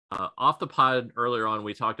off the pod earlier on,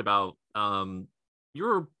 we talked about you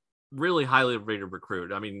were really highly rated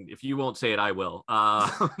recruit. I mean, if you won't say it, I will.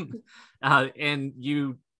 And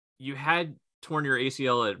you had torn your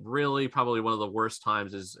ACL at really probably one of the worst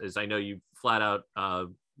times, as I know you flat out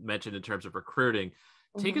mentioned in terms of recruiting.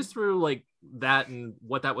 Take us through like that and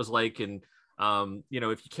what that was like, and if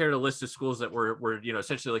you care to list the schools that were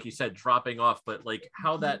essentially, like you said, dropping off, but like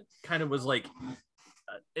how that kind of was like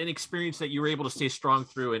an experience that you were able to stay strong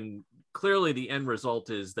through. And clearly the end result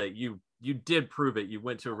is that you did prove it. You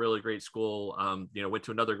went to a really great school, went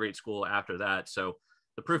to another great school after that. So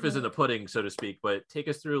the proof is in the pudding, so to speak, but take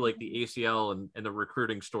us through like the ACL and the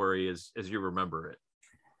recruiting story as you remember it.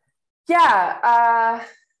 Yeah.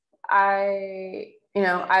 I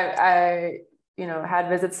had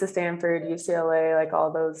visits to Stanford, UCLA, like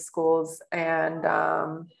all those schools. And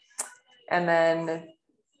then,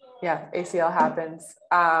 ACL happens.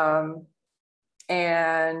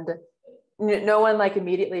 And no one like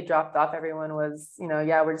immediately dropped off. Everyone was,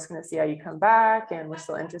 we're just going to see how you come back, and we're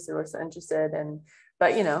still interested.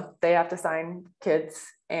 But they have to sign kids,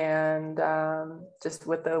 and just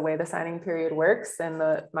with the way the signing period works and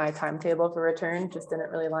my timetable for return just didn't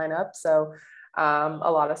really line up. So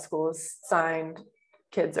a lot of schools signed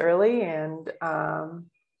kids early, and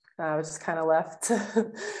I was just kind of left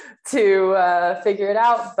to figure it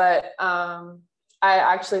out. But I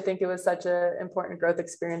actually think it was such an important growth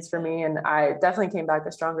experience for me. And I definitely came back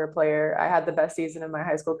a stronger player. I had the best season of my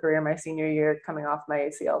high school career, my senior year, coming off my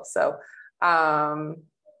ACL. So,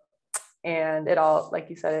 and it all,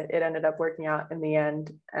 like you said, it ended up working out in the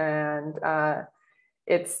end. And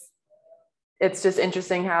it's just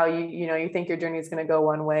interesting how you think your journey is going to go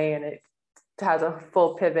one way and it has a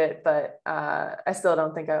full pivot, but I still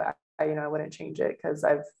don't think I wouldn't change it because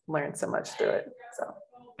I've learned so much through it. So.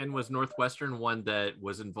 And was Northwestern one that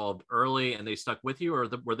was involved early and they stuck with you, or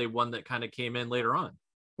were they one that kind of came in later on?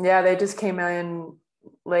 Yeah, they just came in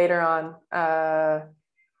later on,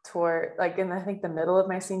 toward like in, I think, the middle of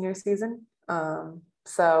my senior season. And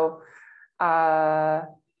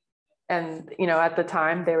at the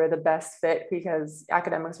time they were the best fit because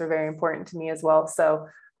academics were very important to me as well. So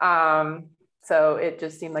it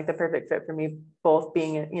just seemed like the perfect fit for me, both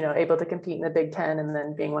being, able to compete in the Big Ten and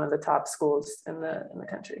then being one of the top schools in the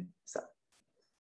country. So.